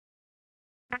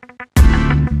Hey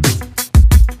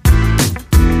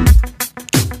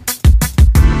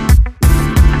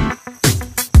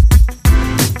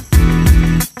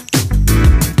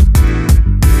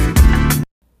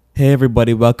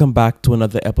everybody, welcome back to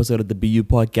another episode of the BU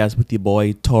Podcast with your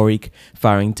boy Tariq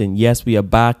Farrington. Yes, we are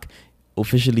back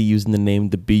officially using the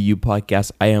name the BU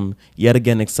Podcast. I am yet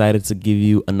again excited to give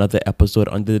you another episode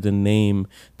under the name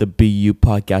the BU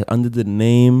Podcast, under the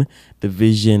name, the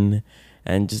vision,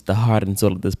 and just the heart and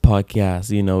soul of this podcast.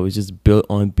 You know, it's just built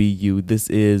on BU. This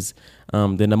is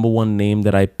the number one name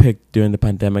that I picked during the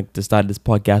pandemic to start this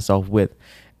podcast off with,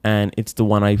 and it's the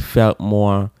one I felt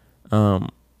more out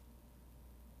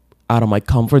of my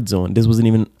comfort zone. This wasn't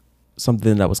even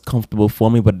something that was comfortable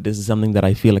for me, but this is something that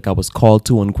I feel like I was called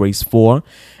to and graced for.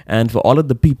 And for all of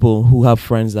the people who have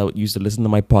friends that used to listen to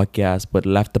my podcast but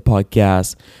left the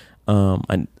podcast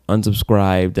and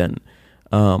unsubscribed and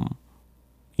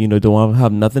don't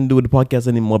have nothing to do with the podcast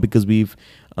anymore because we've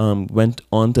went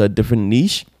on to a different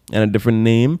niche and a different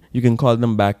name, you can call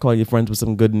them back. Call your friends with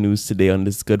some good news today on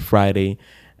this Good Friday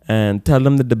and tell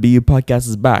them that the BU Podcast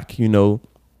is back. You know,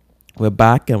 we're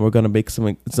back and we're going to make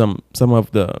some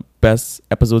of the best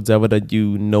episodes ever that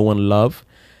you know and love.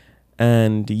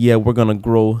 And yeah, we're going to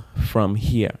grow from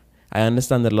here. I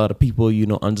understand that a lot of people,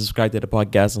 unsubscribe to the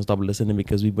podcast and stop listening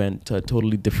because we went to a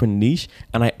totally different niche.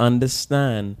 And I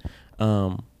understand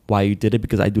why you did it,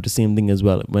 because I do the same thing as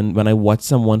well. When I watch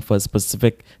someone for a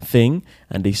specific thing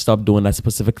and they stop doing that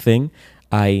specific thing,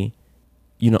 I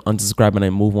unsubscribe and I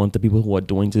move on to people who are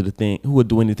doing the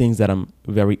things that I'm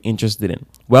very interested in.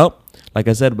 Well, like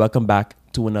I said, welcome back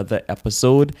to another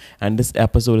episode, and this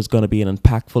episode is going to be an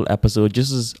impactful episode,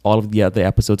 just as all of the other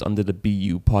episodes under the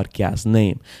BU Podcast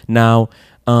name. Now,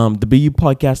 the BU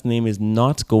Podcast name is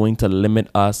not going to limit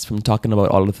us from talking about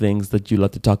all the things that you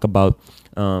love to talk about,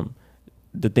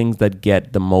 the things that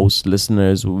get the most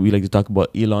listeners. We like to talk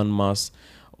about Elon Musk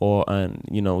or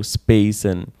space,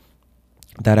 and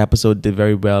that episode did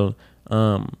very well,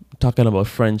 talking about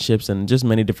friendships and just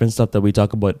many different stuff that we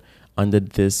talk about under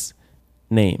this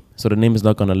name. So the name is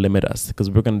not going to limit us, because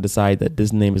we're going to decide that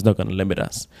this name is not going to limit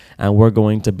us. And we're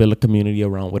going to build a community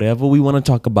around whatever we want to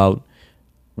talk about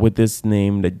with this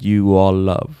name that you all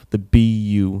love, the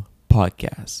BU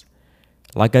Podcast.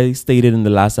 Like I stated in the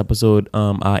last episode,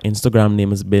 our Instagram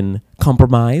name has been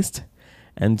compromised.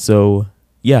 And so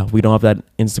yeah, we don't have that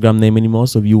Instagram name anymore.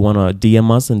 So if you want to DM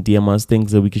us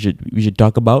things that we should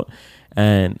talk about,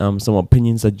 and some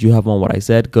opinions that you have on what I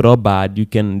said, good or bad, you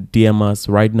can DM us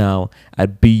right now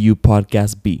at BU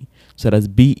Podcast B. So that's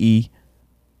BEYUPODCASTB.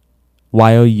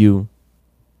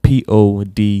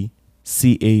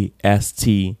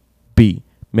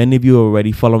 Many of you are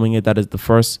already following it. That is the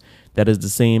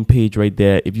same page right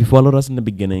there. If you followed us in the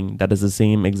beginning, that is the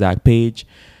same exact page.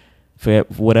 For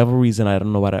whatever reason, I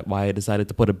don't know why I decided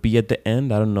to put a B at the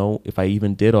end. I don't know if I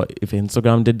even did or if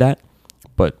Instagram did that.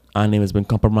 But our name has been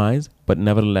compromised. But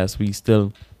nevertheless, we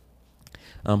still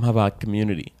have our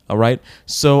community. All right.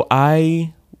 So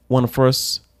I want to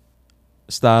first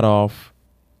start off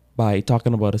by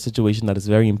talking about a situation that is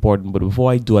very important. But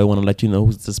before I do, I want to let you know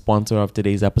who's the sponsor of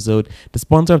today's episode. The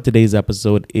sponsor of today's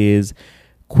episode is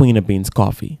Queen of Beans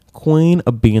Coffee. Queen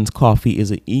of Beans Coffee is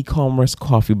an e-commerce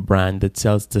coffee brand that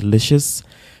sells delicious,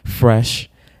 fresh,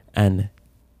 and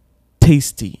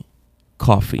tasty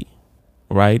coffee,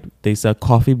 right? They sell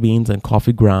coffee beans and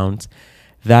coffee grounds.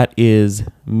 That is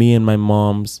me and my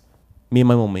mommy. Me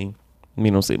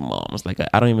don't say mom. It's like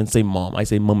I don't even say mom. I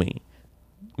say mummy.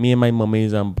 Me and my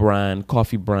mummy's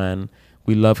coffee brand.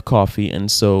 We love coffee,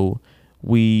 and so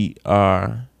we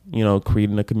are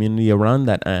creating a community around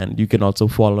that. And you can also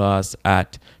follow us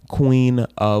at Queen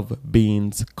of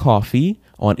Beans Coffee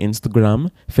on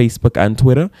Instagram, Facebook, and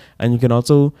Twitter. And you can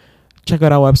also check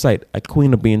out our website at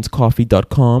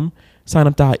queenofbeanscoffee.com. Sign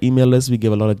up to our email list. We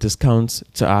give a lot of discounts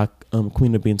to our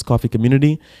Queen of Beans Coffee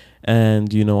community.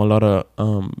 And, a lot of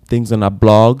things on our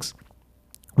blogs.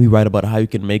 We write about how you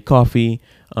can make coffee.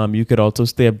 You could also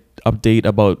stay update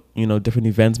about, different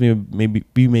events we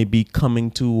may be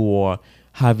coming to or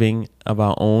having of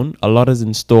our own. A lot is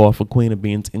in store for Queen of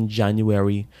Beans in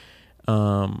January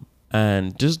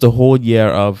and just the whole year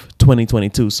of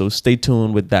 2022. So stay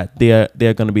tuned with that. They're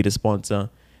going to be the sponsor.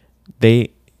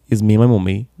 They is me and my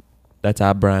mommy. That's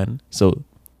our brand. So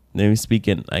let me speak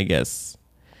in, I guess,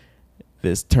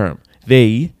 this term.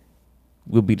 They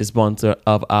will be the sponsor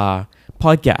of our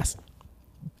podcast,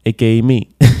 aka me.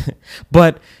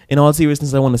 But in all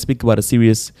seriousness, I want to speak about a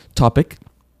serious topic.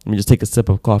 Let me just take a sip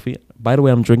of coffee. By the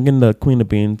way, I'm drinking the Queen of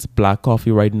Beans black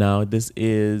coffee right now. This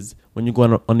is when you go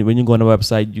on the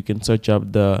website, you can search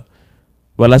up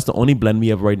that's the only blend we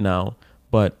have right now.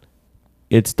 But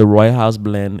It's the Royal House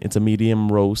blend. It's a medium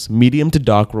to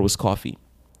dark roast coffee.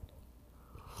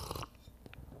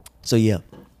 So yeah,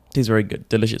 tastes very good.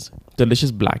 Delicious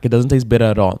black. It doesn't taste bitter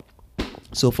at all.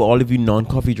 So for all of you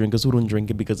non-coffee drinkers who don't drink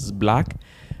it because it's black,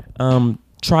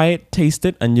 try it, taste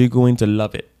it, and you're going to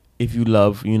love it. If you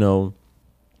love,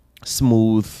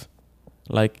 smooth,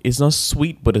 like it's not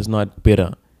sweet, but it's not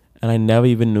bitter. And I never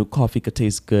even knew coffee could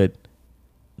taste good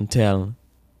until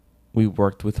we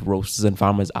worked with roasters and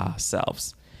farmers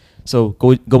ourselves. So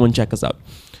go and check us out.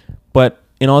 But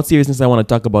in all seriousness, I want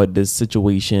to talk about this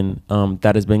situation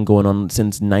that has been going on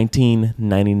since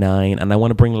 1999. And I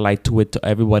want to bring light to it to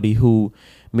everybody who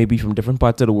may be from different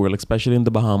parts of the world, especially in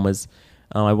the Bahamas.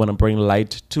 I want to bring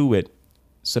light to it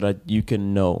so that you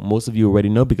can know. Most of you already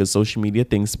know because social media,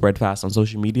 things spread fast on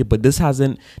social media. But this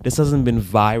hasn't been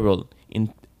viral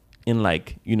in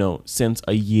like, since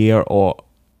a year or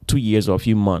 2 years or a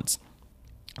few months.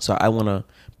 So I want to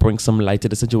bring some light to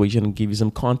the situation and give you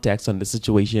some context on the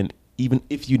situation, even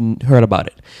if you heard about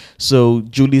it. So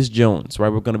Julius Jones, right?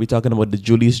 We're going to be talking about the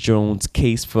Julius Jones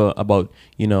case for about,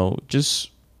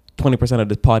 just 20% of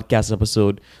the podcast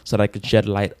episode so that I could shed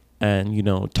light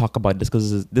and, talk about this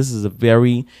because this is a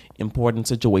very important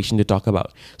situation to talk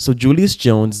about. So Julius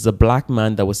Jones is a black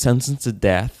man that was sentenced to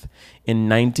death in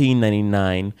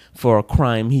 1999 for a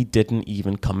crime he didn't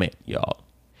even commit, y'all.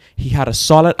 He had a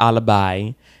solid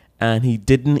alibi and he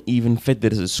didn't even fit the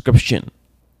description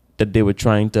that they were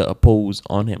trying to oppose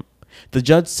on him. The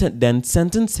judge then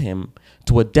sentenced him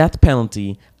to a death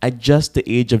penalty at just the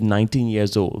age of 19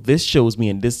 years old. This shows me,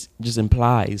 and this just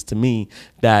implies to me,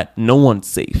 that no one's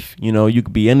safe. You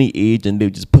could be any age and they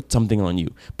just put something on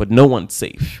you, but no one's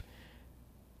safe,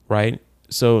 right?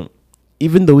 So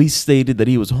even though he stated that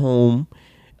he was home,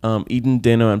 eating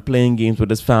dinner and playing games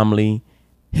with his family,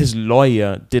 his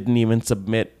lawyer didn't even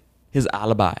submit his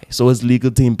alibi. So his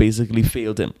legal team basically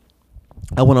failed him.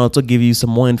 I want to also give you some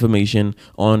more information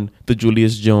on the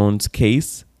Julius Jones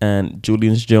case and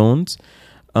Julius Jones.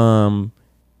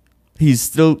 He's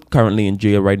still currently in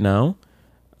jail right now.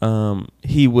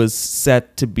 He was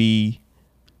set to be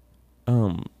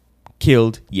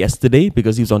killed yesterday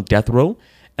because he was on death row.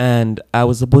 And I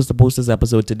was supposed to post this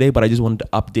episode today, but I just wanted to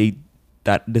update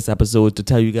this episode to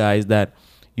tell you guys that,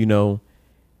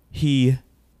 he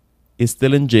is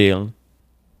still in jail.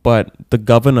 But the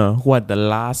governor, who had the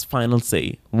last final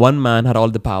say, one man had all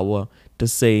the power to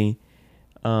say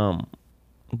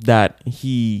that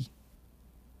he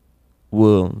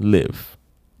will live.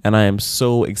 And I am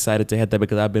so excited to hear that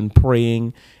because I've been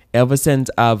praying ever since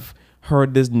I've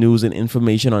heard this news and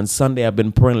information on Sunday. I've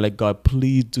been praying like, God,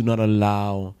 please don't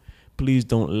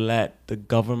let the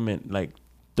government,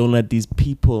 don't let these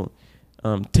people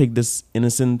take this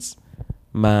innocent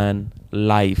man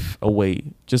life away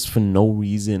just for no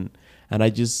reason. And I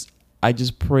just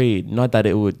prayed, not that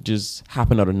it would just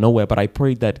happen out of nowhere, but I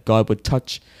prayed that God would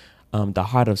touch the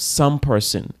heart of some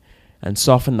person and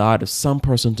soften the heart of some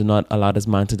person to not allow this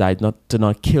man to die, to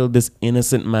not kill this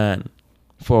innocent man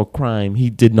for a crime he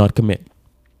did not commit.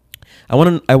 I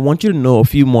want you to know a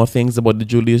few more things about the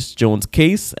Julius Jones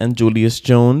case and Julius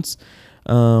Jones.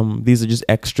 These are just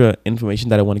extra information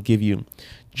that I want to give you.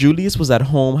 Julius was at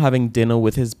home having dinner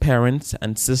with his parents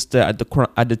and sister at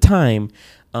the time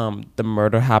the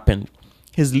murder happened.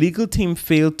 His legal team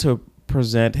failed to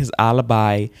present his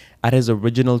alibi at his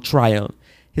original trial.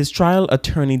 His trial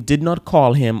attorney did not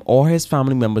call him or his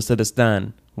family members to the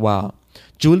stand. Wow.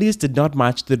 Julius did not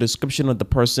match the description of the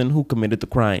person who committed the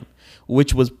crime,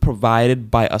 which was provided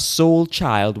by a sole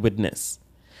child witness.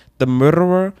 The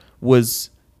murderer was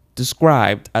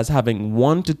described as having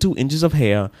 1 to 2 inches of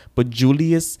hair, but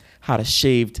Julius had a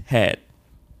shaved head.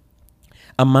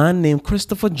 A man named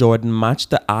Christopher Jordan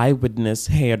matched the eyewitness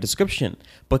hair description,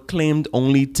 but claimed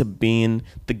only to being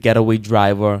the getaway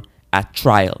driver at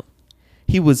trial.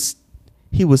 He was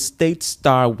state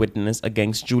star witness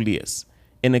against Julius.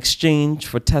 In exchange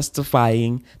for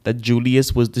testifying that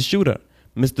Julius was the shooter,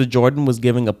 Mr. Jordan was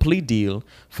given a plea deal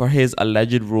for his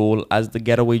alleged role as the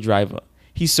getaway driver.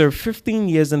 He served 15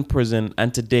 years in prison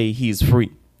and today he is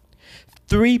free.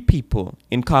 3 people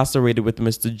incarcerated with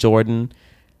Mr. Jordan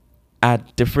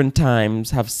at different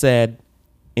times have said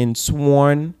in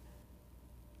sworn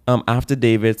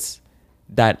affidavits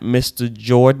that Mr.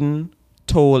 Jordan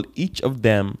told each of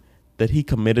them that he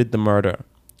committed the murder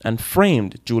and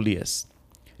framed Julius.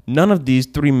 None of these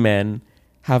 3 men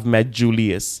have met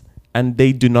Julius and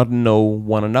they do not know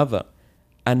one another.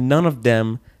 And none of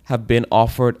them have been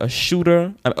offered a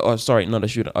shorter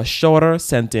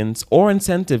sentence or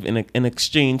incentive in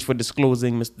exchange for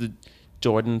disclosing Mr.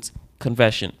 Jordan's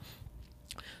confession.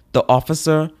 The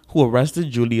officer who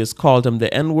arrested Julius called him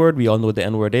the N-word, we all know what the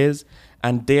N-word is,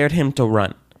 and dared him to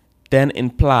run, then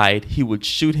implied he would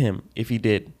shoot him if he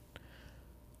did.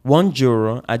 One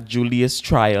juror at Julius'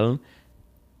 trial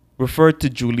referred to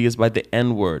Julius by the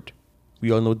N-word,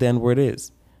 we all know what the N-word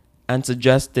is, and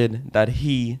suggested that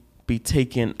he be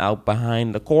taken out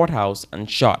behind the courthouse and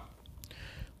shot.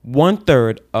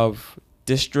 One-third of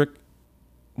District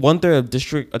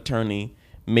Attorney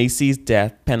Macy's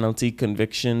death penalty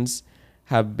convictions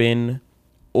have been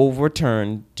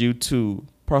overturned due to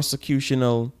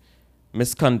prosecutorial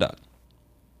misconduct.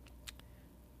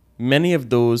 Many of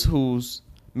those whose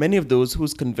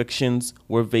convictions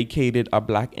were vacated are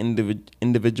black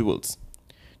individuals.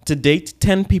 To date,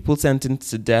 10 people sentenced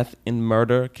to death in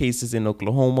murder cases in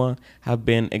Oklahoma have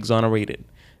been exonerated.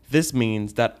 This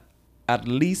means that at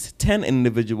least 10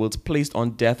 individuals placed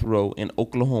on death row in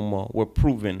Oklahoma were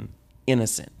proven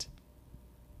innocent.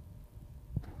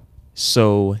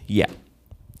 So, yeah,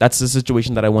 that's the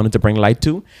situation that I wanted to bring light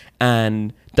to.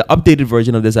 And the updated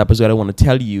version of this episode, I want to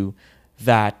tell you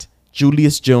that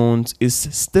Julius Jones is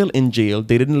still in jail.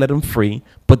 They didn't let him free,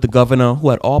 but the governor, who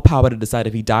had all power to decide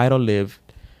if he died or lived,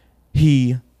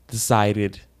 he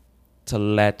decided to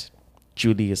let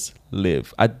Julius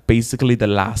live at basically the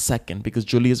last second, because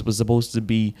Julius was supposed to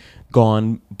be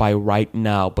gone by right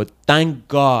now. But thank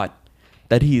God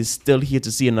that he is still here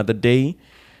to see another day.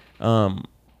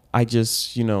 I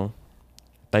just,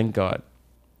 thank God,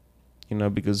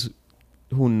 because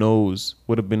who knows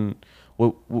what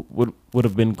would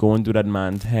have been going through that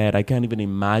man's head. I can't even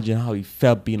imagine how he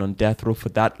felt being on death row for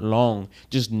that long.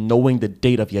 Just knowing the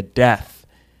date of your death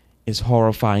is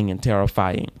horrifying and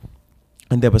terrifying.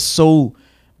 And there were so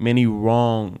many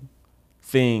wrong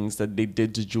things that they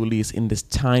did to Julius in this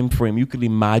time frame. You could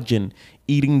imagine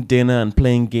eating dinner and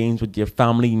playing games with your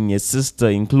family and your sister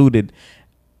included,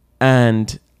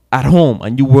 and at home,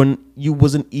 and you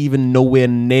wasn't even nowhere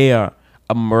near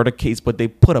a murder case, but they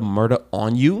put a murder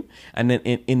on you. And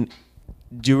then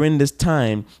during this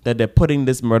time that they're putting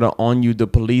this murder on you, the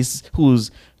police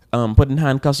who's putting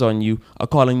handcuffs on you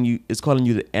calling you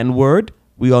the N-word.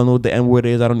 We all know what the N-word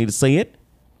is. I don't need to say it.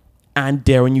 And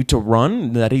daring you to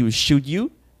run, that he would shoot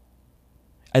you.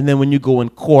 And then when you go in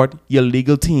court, your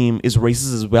legal team is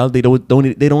racist as well. They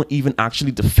don't even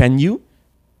actually defend you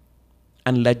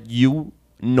and let you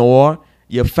nor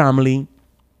your family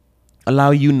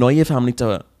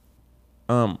to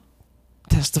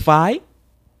testify.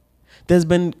 There's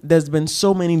been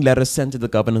so many letters sent to the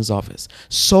governor's office,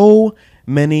 so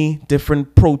many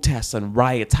different protests and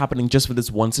riots happening just for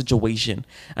this one situation,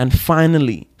 and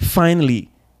finally,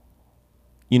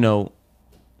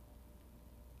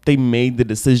 they made the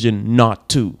decision not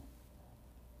to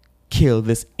kill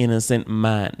this innocent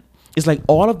man. It's like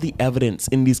all of the evidence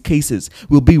in these cases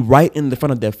will be right in the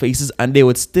front of their faces, and they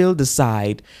would still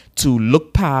decide to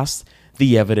look past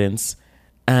the evidence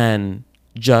and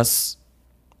just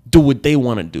do what they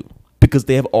want to do because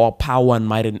they have all power and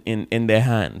might in their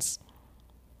hands.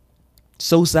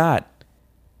 So sad.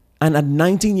 And at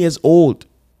 19 years old,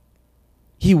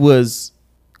 he was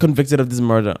convicted of this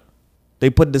murder. They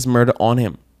put this murder on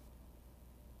him.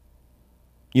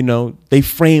 They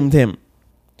framed him.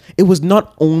 It was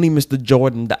not only Mr.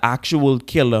 Jordan, the actual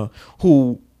killer,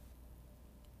 who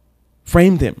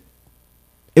framed him.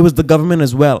 It was the government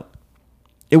as well.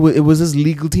 It was his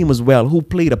legal team as well who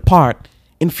played a part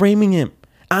in framing him.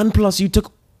 And plus, you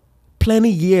took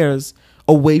plenty years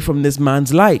away from this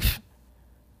man's life.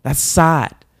 That's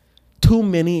sad. Too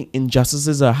many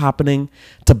injustices are happening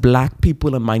to black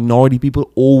people and minority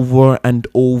people over and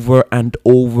over and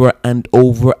over and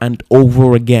over and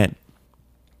over again.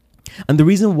 And the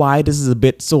reason why this is a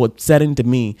bit so upsetting to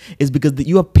me is because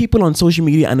you have people on social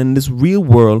media and in this real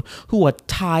world who are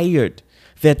tired.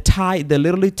 They're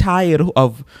literally tired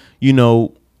of,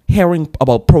 hearing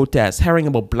about protests, hearing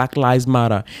about Black Lives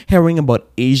Matter, hearing about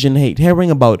Asian hate, hearing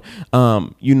about,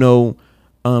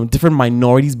 different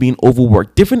minorities being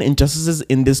overworked, different injustices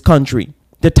in this country.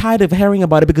 They're tired of hearing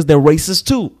about it because they're racist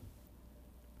too.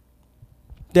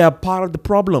 They're part of the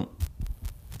problem.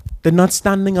 They're not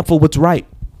standing up for what's right.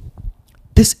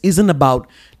 This isn't about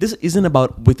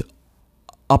with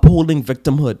upholding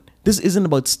victimhood. This isn't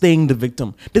about staying the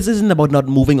victim. This isn't about not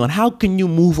moving on. How can you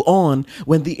move on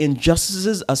when the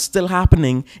injustices are still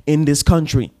happening in this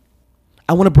country?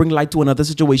 I want to bring light to another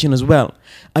situation as well.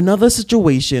 Another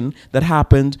situation that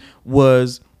happened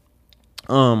was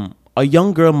a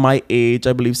young girl my age,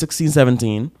 I believe 16,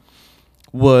 17,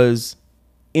 was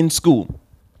in school.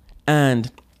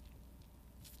 And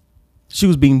she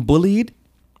was being bullied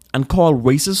and called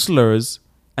racist slurs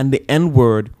and the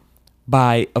N-word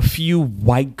by a few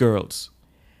white girls.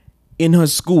 in her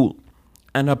school,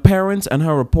 and her parents and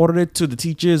her reported it to the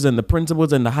teachers and the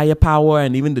principals and the higher power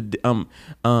and even the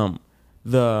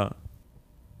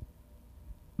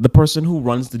person who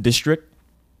runs the district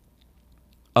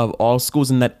of all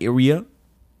schools in that area,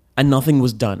 and nothing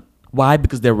was done. Why?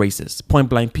 Because they're racist. Point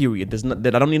blank. Period.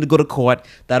 That I don't need to go to court.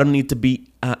 That don't need to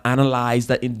be analyzed.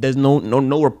 There's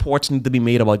no reports need to be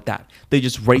made about that. They're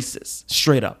just racist,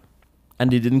 straight up,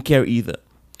 and they didn't care either.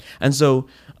 And so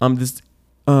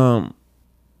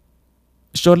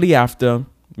shortly after,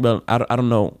 well, I don't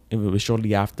know if it was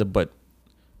shortly after, but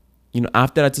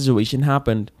after that situation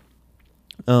happened,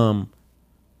 the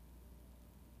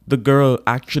girl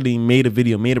actually made a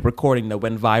recording that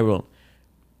went viral.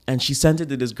 And she sent it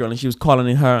to this girl, and she was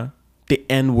calling her the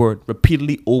N-word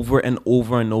repeatedly over and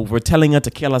over and over, telling her to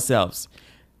kill herself.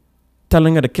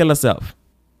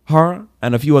 Her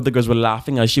and a few other girls were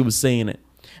laughing as she was saying it.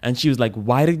 And she was like,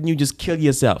 why didn't you just kill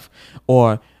yourself?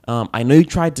 Or, I know you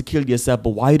tried to kill yourself,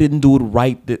 but why you didn't do it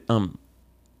right the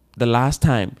last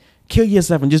time? Kill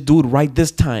yourself and just do it right this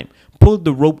time. Pull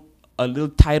the rope a little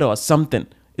tighter or something,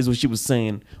 is what she was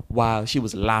saying while she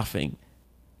was laughing.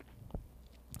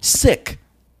 Sick.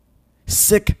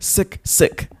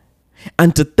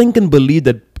 And to think and believe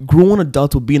that grown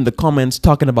adults will be in the comments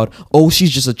talking about, oh,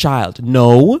 she's just a child.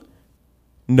 No.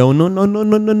 You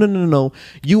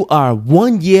are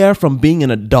 1 year from being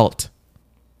an adult.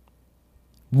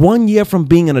 1 year from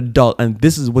being an adult, and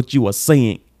this is what you are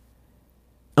saying.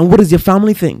 And what does your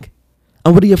family think?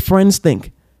 And what do your friends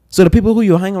think? So the people who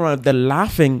you hang around, if they're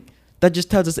laughing, that just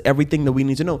tells us everything that we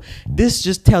need to know. This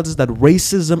just tells us that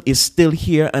racism is still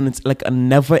here, and it's like a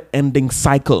never-ending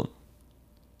cycle.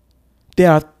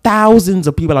 There are thousands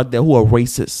of people out there who are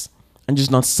racist and just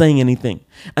not saying anything.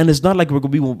 And it's not like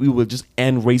we will just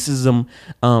end racism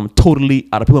totally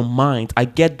out of people's minds. I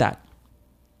get that.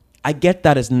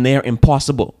 It's near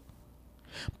impossible.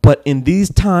 But in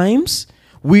these times,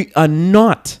 we are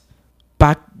not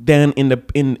back then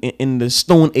in the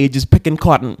Stone Ages picking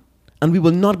cotton. And we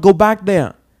will not go back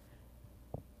there.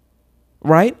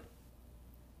 Right?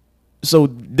 So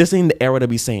this ain't the era to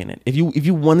be saying it. If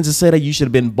you wanted to say that, you should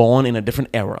have been born in a different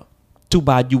era. Too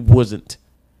bad you wasn't.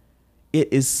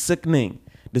 It is sickening.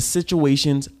 The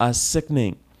situations are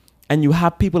sickening. And you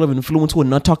have people of influence who are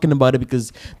not talking about it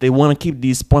because they want to keep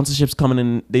these sponsorships coming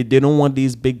in. They don't want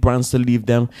these big brands to leave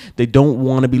them. They don't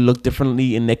want to be looked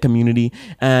differently in their community.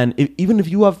 And even if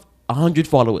you have 100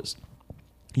 followers,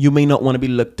 you may not want to be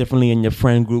looked differently in your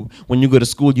friend group. When you go to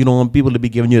school, you don't want people to be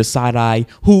giving you the side eye.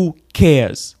 Who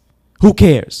cares?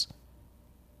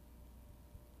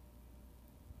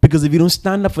 Because if you don't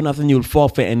stand up for nothing, you'll fall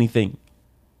for anything.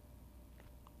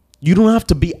 You don't have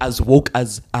to be as woke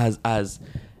as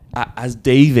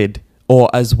David,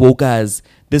 or as woke as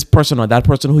this person or that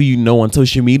person who you know on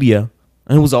social media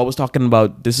and who's always talking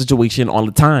about this situation all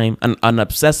the time and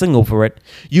obsessing over it.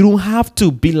 You don't have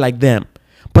to be like them.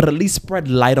 But at least spread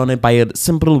light on it by a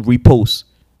simple repost.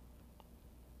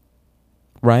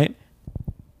 Right?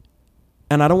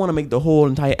 And I don't want to make the whole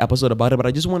entire episode about it, but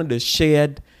I just wanted to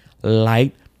shed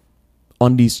light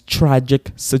on these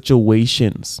tragic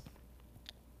situations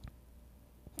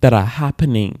that are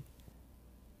happening.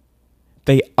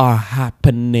 They are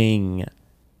happening.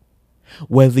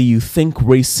 Whether you think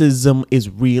racism is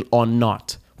real or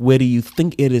not, whether you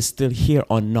think it is still here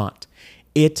or not,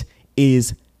 it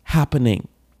is happening.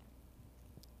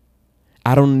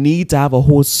 I don't need to have a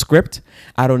whole script.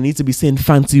 I don't need to be saying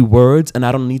fancy words, and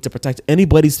I don't need to protect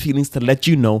anybody's feelings to let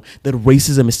you know that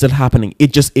racism is still happening.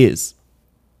 It just is.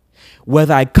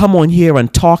 Whether I come on here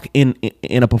and talk in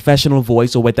a professional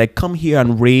voice, or whether I come here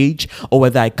and rage, or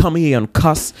whether I come here and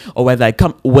cuss, or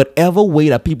whatever way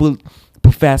that people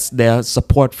profess their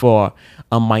support for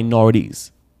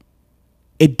minorities,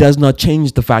 it does not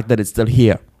change the fact that it's still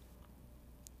here.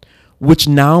 Which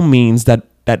now means that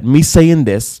me saying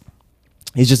this,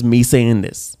 it's just me saying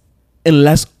this.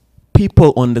 Unless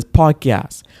people on this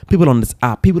podcast, people on this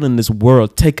app, people in this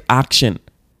world take action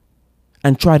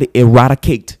and try to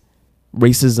eradicate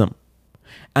racism.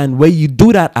 And where you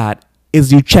do that at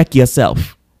is you check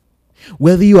yourself.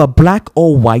 Whether you are black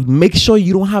or white, make sure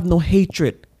you don't have no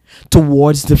hatred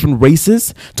towards different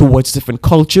races, towards different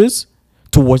cultures,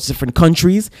 towards different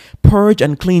countries. Purge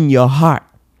and clean your heart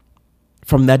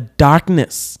from that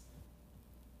darkness.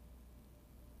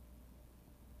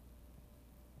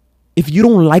 If you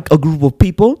don't like a group of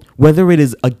people, whether it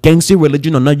is against your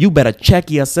religion or not, you better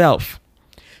check yourself.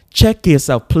 Check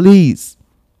yourself, please.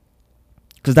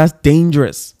 Because that's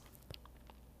dangerous.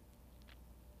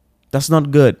 That's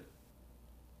not good.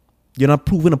 You're not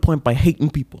proving a point by hating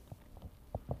people.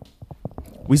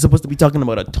 We're supposed to be talking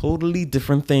about a totally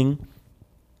different thing.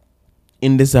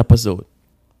 in this episode.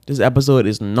 This episode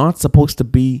is not supposed to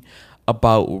be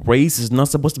about race. It's not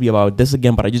supposed to be about this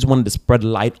again, but I just wanted to spread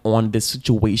light on this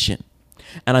situation.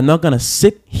 And I'm not going to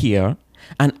sit here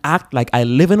and act like I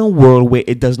live in a world where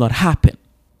it does not happen.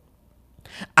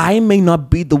 I may not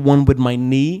be the one with my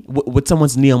knee, with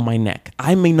someone's knee on my neck.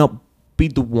 I may not be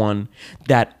the one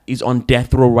that is on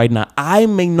death row right now. I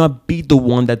may not be the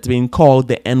one that's being called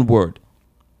the N-word.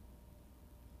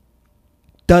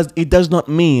 It does not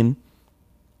mean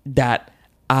that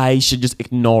I should just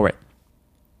ignore it.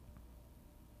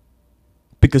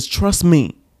 Because trust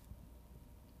me,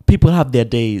 people have their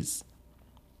days.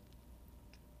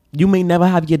 You may never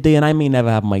have your day and I may never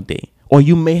have my day. Or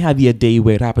you may have your day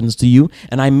where it happens to you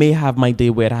and I may have my day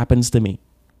where it happens to me.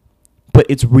 But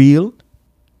it's real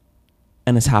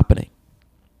and it's happening.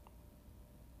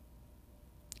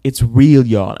 It's real,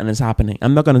 y'all, and it's happening.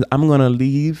 I'm gonna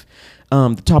leave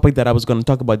the topic that I was gonna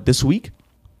talk about this week.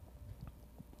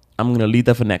 I'm gonna leave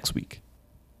that for next week.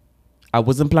 I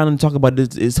wasn't planning to talk about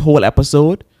this whole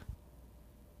episode,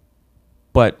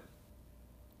 but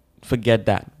forget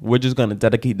that. We're just gonna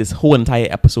dedicate this whole entire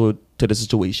episode to the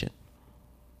situation.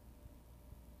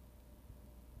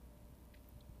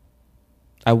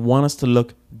 I want us to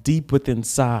look deep within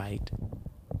inside.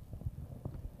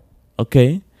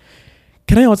 Okay?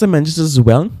 Can I also mention this as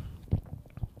well?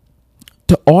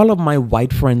 To all of my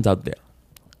white friends out there,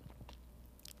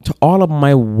 to all of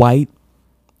my white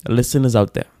listeners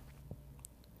out there,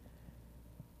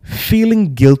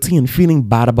 feeling guilty and feeling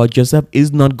bad about yourself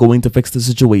is not going to fix the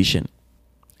situation.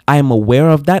 I am aware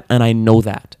of that and I know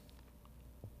that.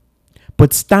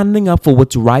 But standing up for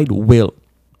what's right will.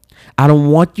 I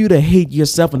don't want you to hate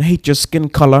yourself and hate your skin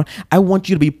color. I want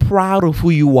you to be proud of who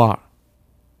you are.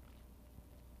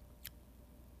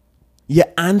 Your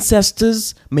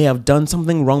ancestors may have done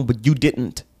something wrong, but you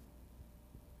didn't.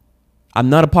 I'm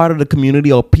not a part of the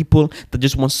community or people that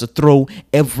just wants to throw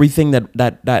everything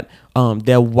that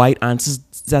their white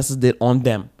ancestors did on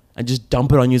them and just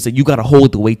dump it on you and say, you got to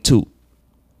hold the weight too.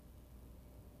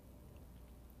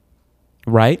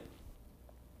 Right?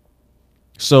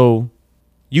 So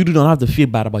you do not have to feel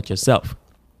bad about yourself.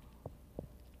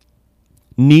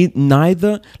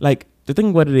 Neither, like, the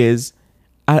thing about it is,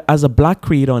 as a black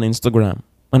creator on Instagram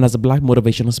and as a black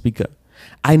motivational speaker,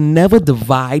 I never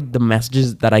divide the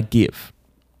messages that I give.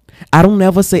 I don't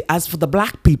ever say, as for the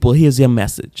black people, here's your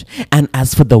message. And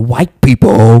as for the white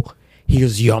people,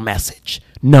 here's your message.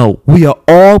 No, we are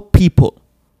all people.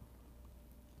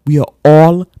 We are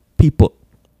all people.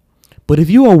 But if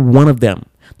you are one of them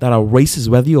that are racist,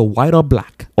 whether you're white or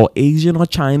black or Asian or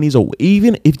Chinese, or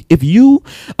even if you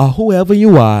are whoever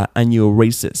you are and you're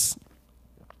racist,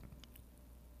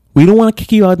 we don't want to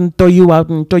kick you out and throw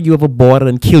you overboard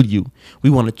and kill you. We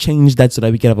want to change that so that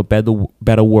we can have a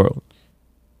better world.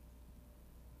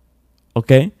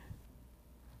 Okay?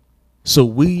 So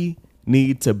we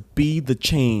need to be the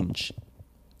change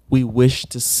we wish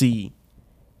to see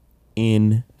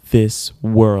in this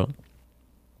world.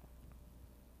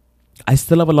 I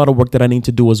still have a lot of work that I need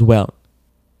to do as well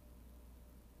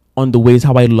on the ways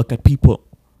how I look at people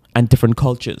and different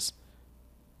cultures.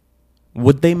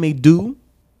 What they may do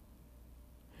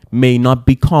may not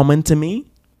be common to me,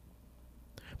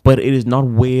 but it is not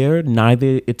weird,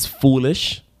 neither it's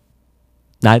foolish,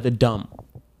 neither dumb.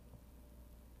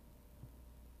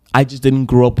 I just didn't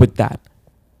grow up with that.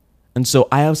 And so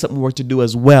I have some work to do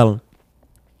as well.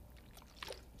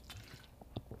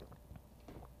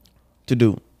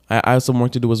 I have some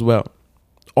work to do as well.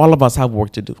 All of us have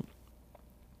work to do.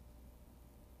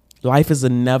 Life is a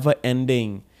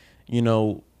never-ending,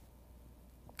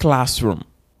 classroom.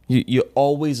 You're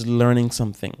always learning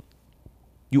something.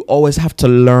 You always have to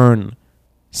learn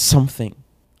something.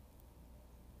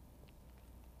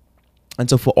 And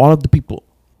so for all of the people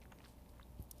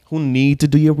who need to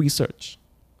do your research,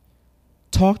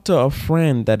 talk to a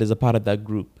friend that is a part of that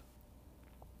group.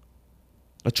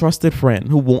 A trusted friend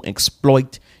who won't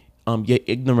exploit your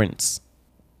ignorance.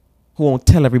 Who won't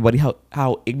tell everybody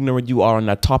how ignorant you are on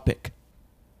that topic.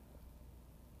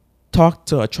 Talk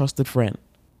to a trusted friend.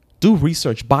 Do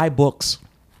research. Buy books.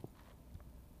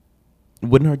 It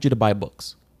wouldn't hurt you to buy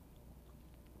books.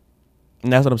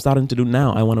 And that's what I'm starting to do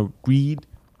now. I want to read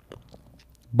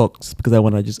books because I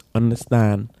want to just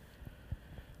understand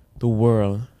the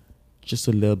world just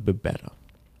a little bit better.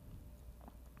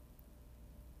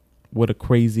 What a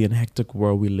crazy and hectic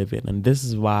world we live in. And this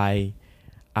is why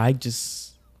I'm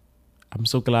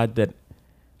so glad that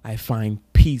I find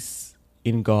peace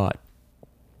in God.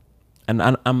 And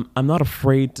I'm not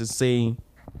afraid to say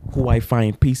who I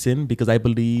find peace in, because I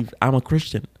believe I'm a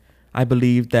Christian. I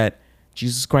believe that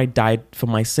Jesus Christ died for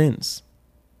my sins.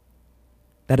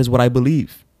 That is what I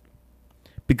believe.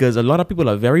 Because a lot of people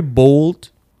are very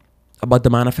bold about the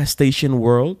manifestation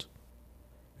world,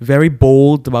 very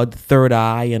bold about the third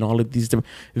eye and all of these different,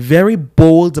 very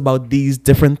bold about these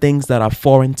different things that are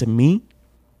foreign to me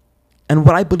and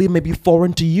what I believe may be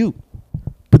foreign to you.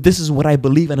 But this is what I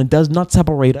believe, and it does not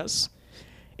separate us.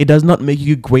 It does not make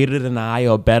you greater than I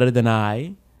or better than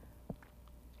I.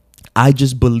 I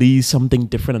just believe something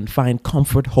different and find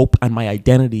comfort, hope, and my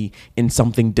identity in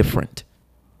something different.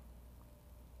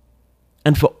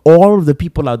 And for all of the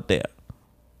people out there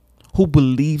who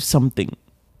believe something,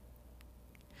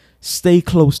 stay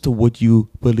close to what you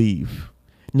believe.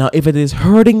 Now, if it is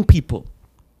hurting people,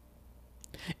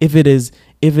 if it is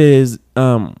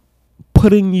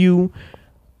putting you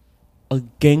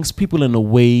against people in a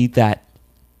way that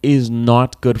is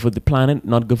not good for the planet,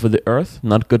 not good for the earth,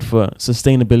 not good for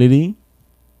sustainability,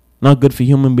 not good for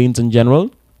human beings in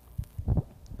general,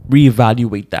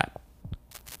 reevaluate that.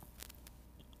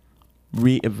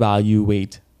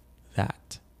 Reevaluate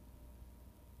that.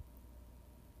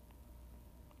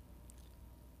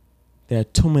 There are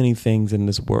too many things in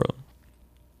this world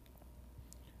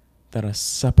that are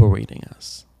separating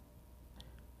us.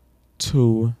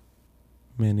 Too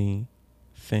many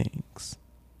things.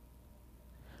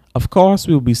 Of course,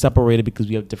 we will be separated because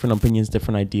we have different opinions,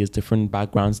 different ideas, different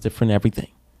backgrounds, different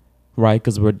everything, right?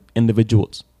 Because we're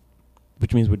individuals,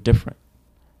 which means we're different.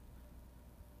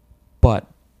 But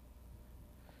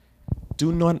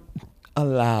do not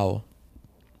allow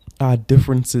our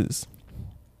differences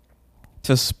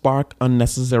to spark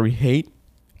unnecessary hate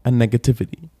and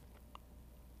negativity.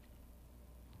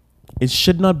 It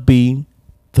should not be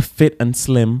the fit and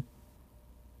slim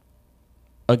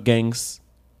against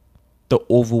the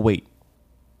overweight,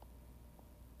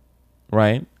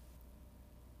 right?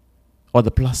 Or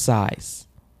the plus size.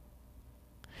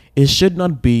 It should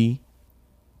not be,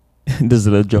 this is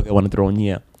a little joke I want to throw in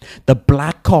here, the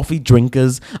black coffee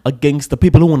drinkers against the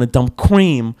people who want to dump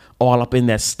cream all up in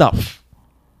their stuff,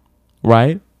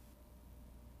 right?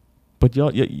 But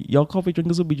y'all coffee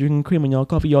drinkers will be drinking cream in y'all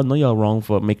coffee. Y'all know y'all wrong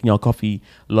for making y'all coffee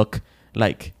look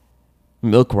like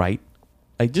milk, right?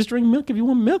 Like, just drink milk if you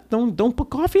want milk. Don't put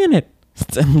coffee in it.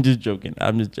 I'm just joking.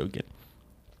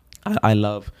 I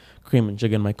love cream and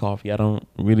sugar in my coffee. I don't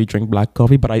really drink black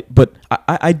coffee, but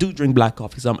I do drink black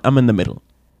coffee. So I'm in the middle.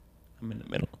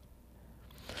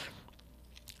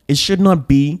 It should not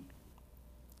be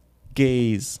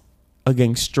gays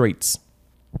against straights.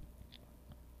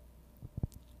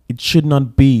 It should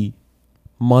not be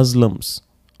Muslims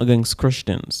against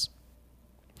Christians.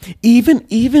 Even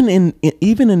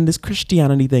in this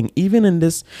Christianity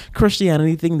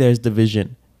thing, there's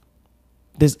division.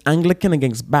 There's Anglican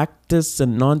against Baptists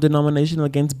and non-denominational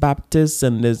against Baptists,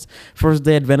 and there's First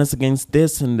Day Adventists against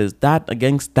this, and there's that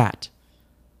against that.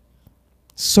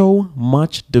 So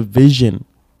much division.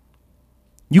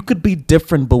 You could be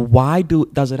different, but why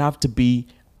does it have to be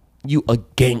you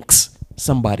against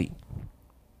somebody?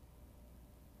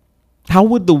 What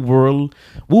would the world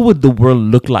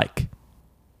look like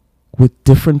with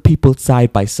different people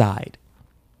side by side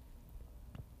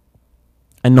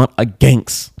and not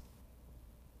against?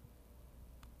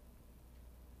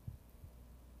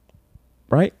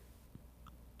 Right?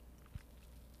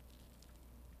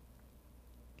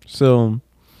 So,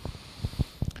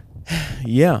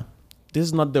 yeah, this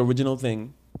is not the original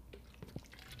thing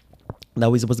that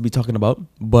we're supposed to be talking about,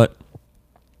 but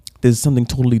this is something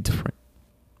totally different.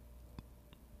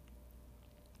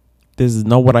 This is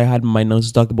not what I had in my notes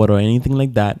to talk about or anything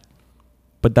like that.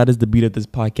 But that is the beat of this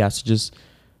podcast. Just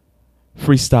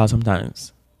freestyle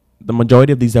sometimes. The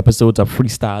majority of these episodes are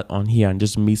freestyle on here and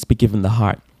just me speaking from the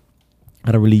heart.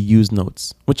 I don't really use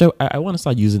notes, which I want to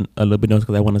start using a little bit notes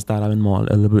because I want to start having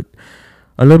a little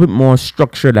bit more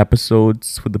structured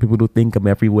episodes for the people who think I'm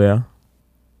everywhere.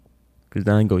 Because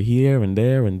then I go here and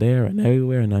there and there and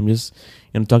everywhere, and I'm just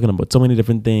talking about so many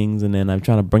different things, and then I'm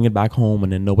trying to bring it back home,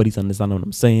 and then nobody's understanding what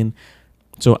I'm saying.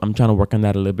 So I'm trying to work on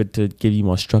that a little bit to give you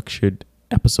more structured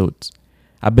episodes.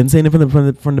 I've been saying it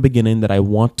from the beginning that I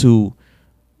want to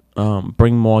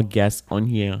bring more guests on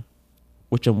here,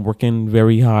 which I'm working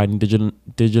very hard and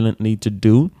diligently to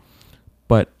do.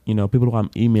 But people who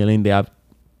I'm emailing, they have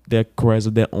their careers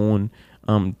of their own.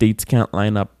 Dates can't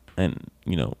line up, and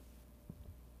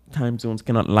time zones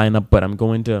cannot line up, but I'm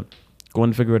going to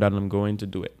figure it out, and I'm going to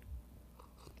do it.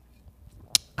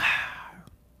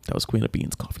 That was Queen of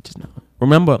Beans coffee just now.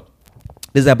 Remember,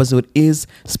 this episode is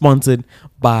sponsored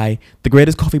by the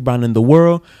greatest coffee brand in the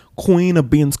world, Queen of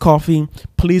Beans Coffee.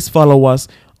 Please follow us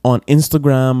on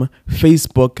Instagram,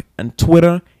 Facebook, and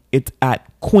Twitter. It's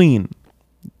 @Queen.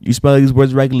 You spell these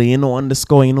words regularly, ain't no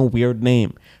underscore, ain't no weird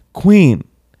name. Queen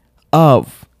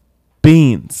of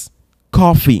Beans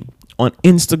Coffee on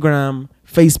Instagram,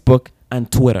 Facebook,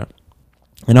 and Twitter.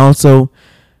 And also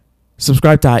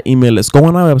subscribe to our email list. Go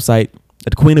on our website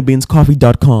at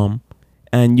queenofbeanscoffee.com,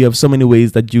 and you have so many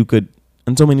ways that you could,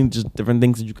 and so many just different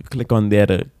things that you could click on there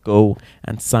to go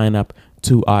and sign up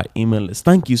to our email list.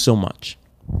 Thank you so much,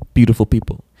 beautiful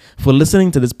people, for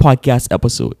listening to this podcast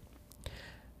episode.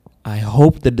 I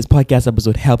hope that this podcast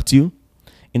episode helped you,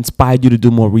 inspired you to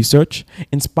do more research,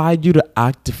 inspired you to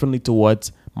act differently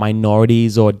towards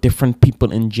minorities or different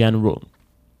people in general,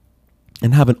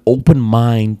 and have an open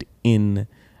mind in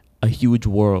a huge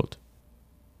world.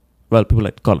 Well, people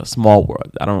like to call it a small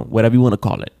world. I don't know, whatever you want to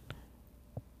call it.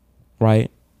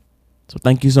 Right? So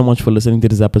thank you so much for listening to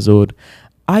this episode.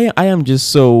 I am just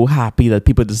so happy that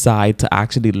people decide to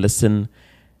actually listen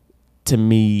to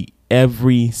me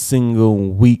every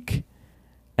single week.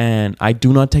 And I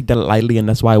do not take that lightly, and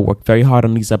that's why I work very hard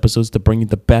on these episodes to bring you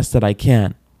the best that I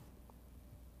can.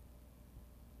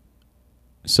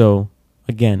 So,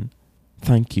 again,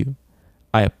 thank you.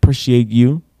 I appreciate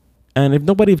you. And if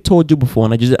nobody have told you before,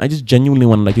 and I just genuinely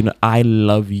want to let you know, I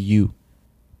love you.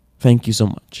 Thank you so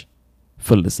much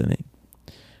for listening.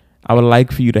 I would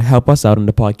like for you to help us out in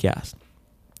the podcast.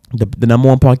 The number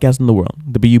one podcast in the world,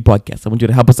 the BU Podcast. I want you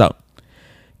to help us out.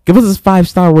 Give us a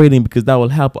 5-star rating, because that will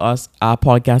help us, our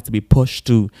podcast, to be pushed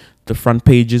to the front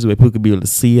pages where people could be able to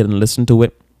see it and listen to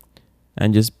it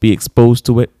and just be exposed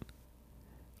to it.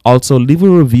 Also, leave a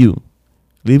review.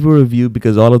 Leave a review,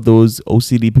 because all of those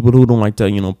OCD people who don't like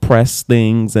to, press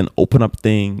things and open up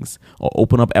things or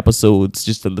open up episodes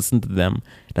just to listen to them.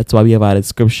 That's why we have our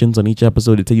descriptions on each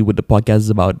episode to tell you what the podcast is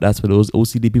about. That's for those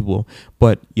OCD people.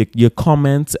 But your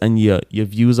comments and your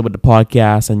views about the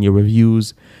podcast and your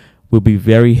reviews will be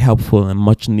very helpful and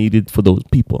much needed for those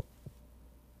people.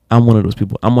 I'm one of those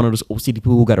people. I'm one of those OCD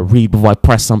people who got to read before I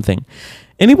press something.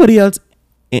 Anybody else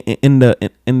in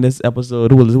this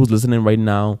episode who's listening right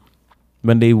now,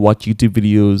 when they watch YouTube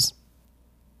videos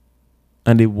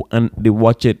and they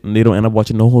watch it and they don't end up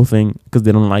watching the whole thing because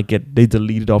they don't like it, they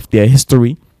delete it off their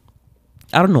history.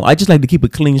 I don't know. I just like to keep a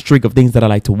clean streak of things that I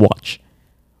like to watch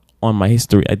on my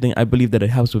history. I believe that it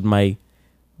helps with my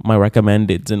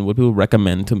recommendeds and what people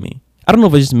recommend to me. I don't know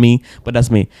if it's just me, but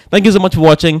that's me. Thank you so much for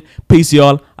watching. Peace,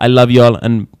 y'all. I love y'all,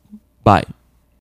 and bye.